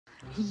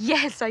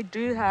Yes, I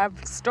do have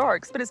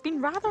storks, but it's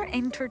been rather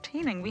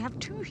entertaining. We have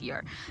two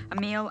here, a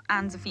male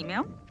and a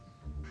female.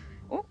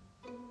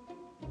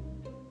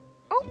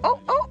 Oh,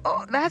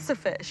 oh, that's a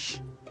fish.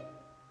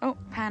 Oh,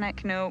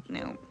 panic, no.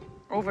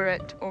 Over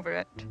it. Oh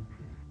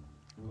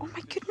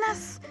my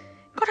goodness,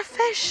 got a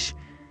fish.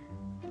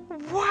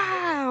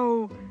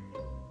 Wow.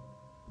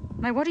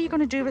 Now what are you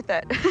going to do with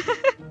it?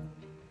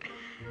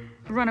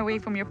 Run away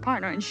from your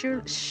partner and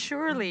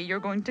surely you're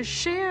going to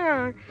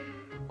share.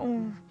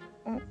 Oh.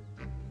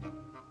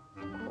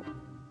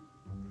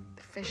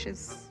 The fish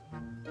is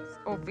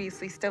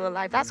obviously still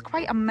alive. That's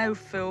quite a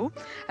mouthful,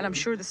 and I'm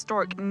sure the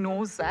stork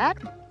knows that.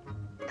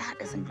 That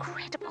is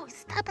incredible. He's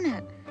stabbing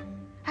it.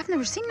 I've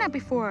never seen that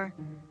before.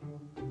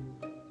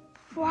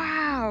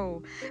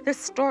 Wow. This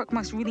stork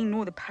must really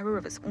know the power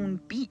of its own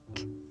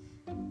beak.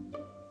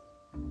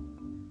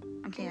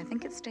 Okay, I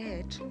think it's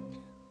dead.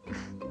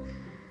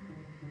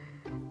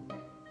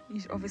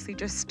 He's obviously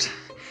just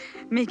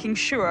making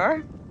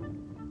sure.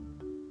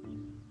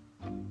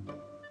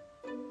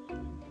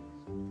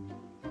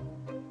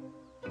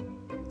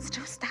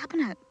 Still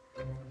stabbing it.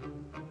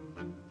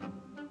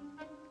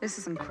 This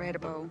is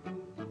incredible.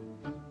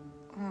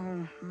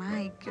 Oh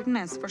my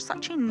goodness, for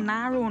such a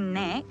narrow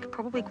neck,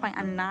 probably quite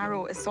a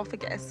narrow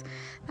esophagus,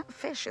 that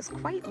fish is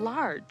quite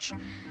large.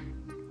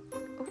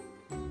 Oh.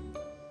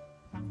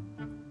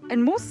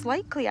 And most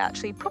likely,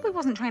 actually, probably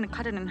wasn't trying to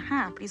cut it in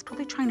half, but he's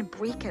probably trying to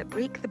break it,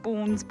 break the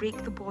bones,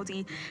 break the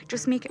body,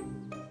 just make it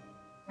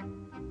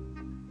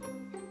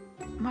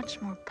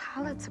much more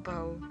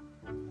palatable.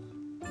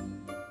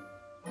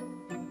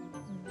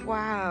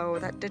 Wow,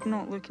 that did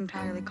not look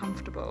entirely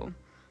comfortable.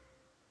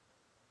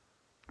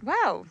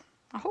 Well,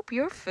 I hope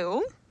you're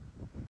full.